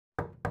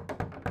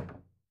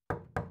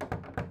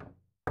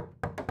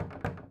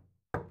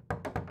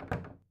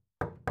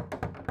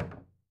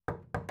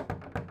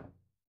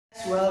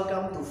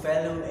Welcome to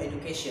Value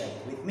Education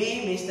with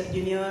me, Mr.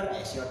 Junior,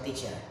 as your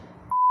teacher.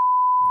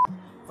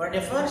 For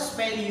the first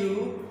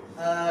value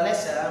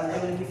lesson, I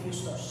will give you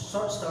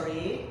short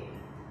story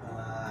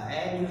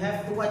and you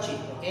have to watch it,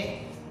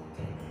 okay?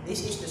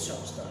 This is the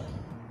short story.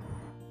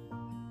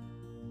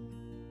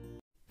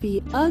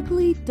 The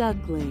Ugly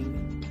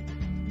Duckling.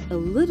 A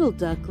little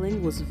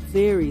duckling was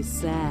very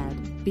sad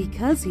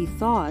because he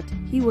thought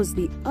he was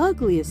the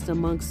ugliest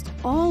amongst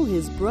all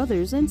his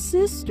brothers and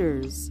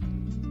sisters.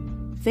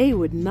 They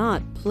would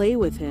not play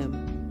with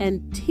him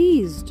and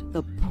teased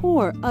the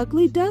poor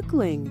ugly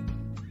duckling.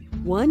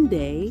 One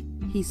day,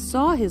 he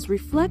saw his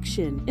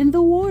reflection in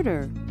the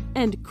water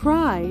and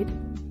cried,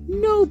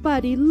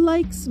 "Nobody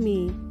likes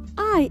me.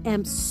 I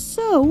am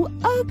so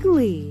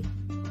ugly."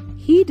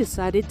 He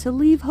decided to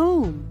leave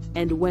home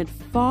and went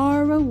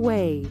far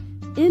away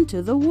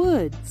into the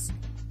woods.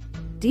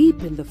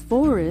 Deep in the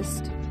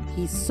forest,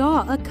 he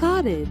saw a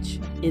cottage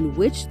in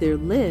which there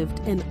lived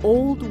an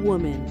old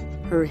woman,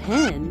 her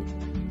hen,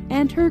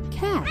 and her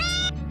cat.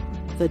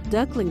 The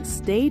duckling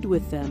stayed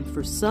with them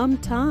for some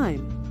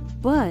time,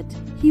 but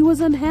he was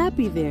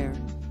unhappy there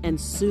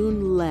and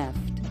soon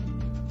left.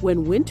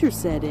 When winter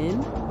set in,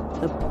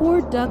 the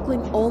poor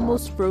duckling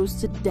almost froze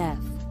to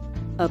death.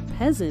 A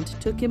peasant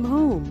took him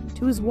home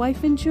to his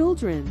wife and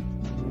children.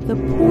 The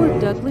poor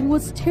duckling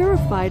was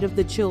terrified of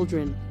the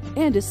children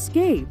and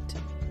escaped.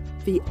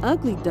 The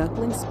ugly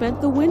duckling spent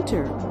the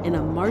winter in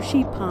a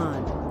marshy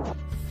pond.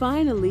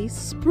 Finally,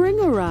 spring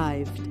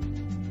arrived.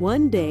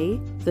 One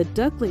day, the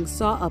duckling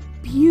saw a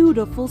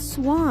beautiful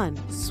swan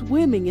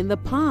swimming in the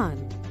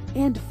pond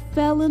and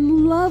fell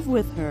in love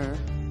with her.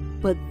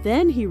 But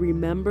then he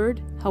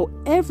remembered how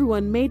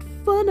everyone made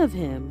fun of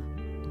him,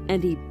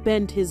 and he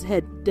bent his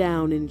head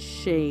down in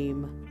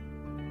shame.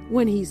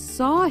 When he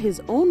saw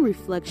his own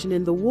reflection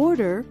in the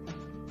water,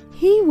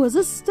 he was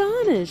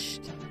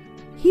astonished.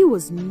 He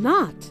was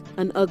not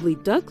an ugly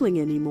duckling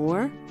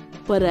anymore,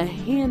 but a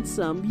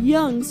handsome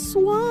young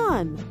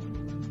swan.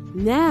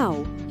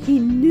 Now he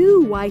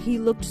knew why he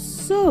looked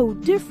so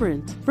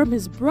different from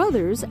his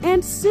brothers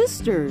and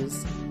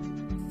sisters.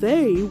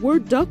 They were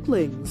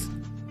ducklings,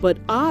 but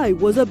I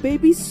was a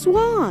baby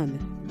swan,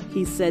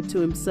 he said to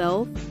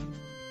himself.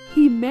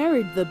 He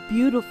married the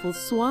beautiful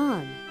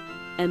swan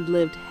and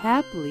lived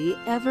happily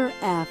ever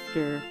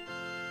after.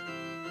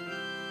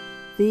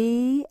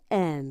 The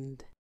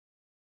end.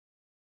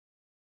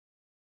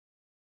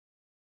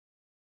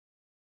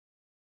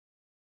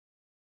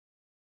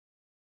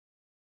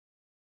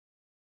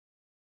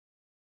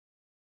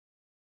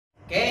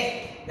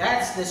 Okay,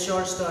 that's the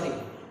short story.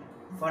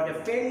 For the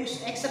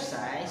values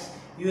exercise,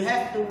 you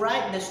have to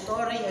write the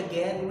story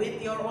again with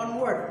your own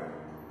word.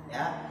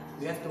 Yeah,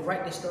 you have to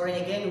write the story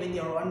again with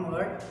your own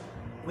word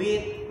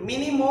with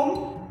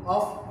minimum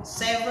of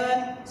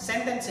 7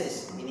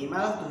 sentences,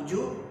 minimal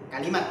 7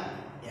 kalimat.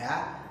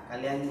 Ya,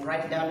 kalian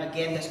write down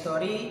again the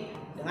story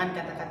dengan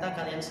kata-kata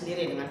kalian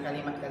sendiri, dengan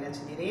kalimat kalian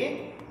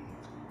sendiri.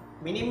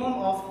 Minimum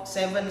of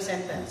 7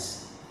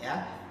 sentence.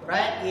 Ya,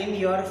 write in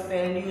your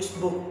values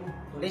book.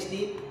 Tulis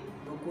di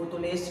buku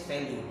tulis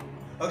value.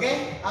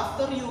 Okay,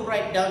 after you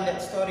write down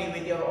that story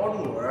with your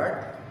own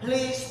word,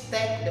 please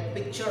take the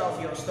picture of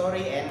your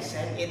story and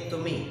send it to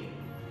me.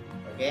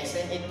 Okay,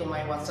 send it to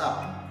my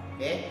WhatsApp.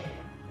 Okay,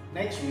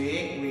 next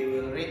week we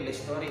will read the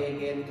story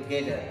again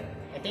together.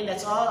 I think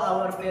that's all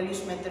our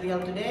values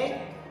material today.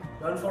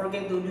 Don't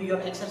forget to do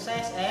your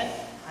exercise and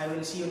I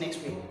will see you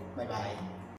next week. Bye bye.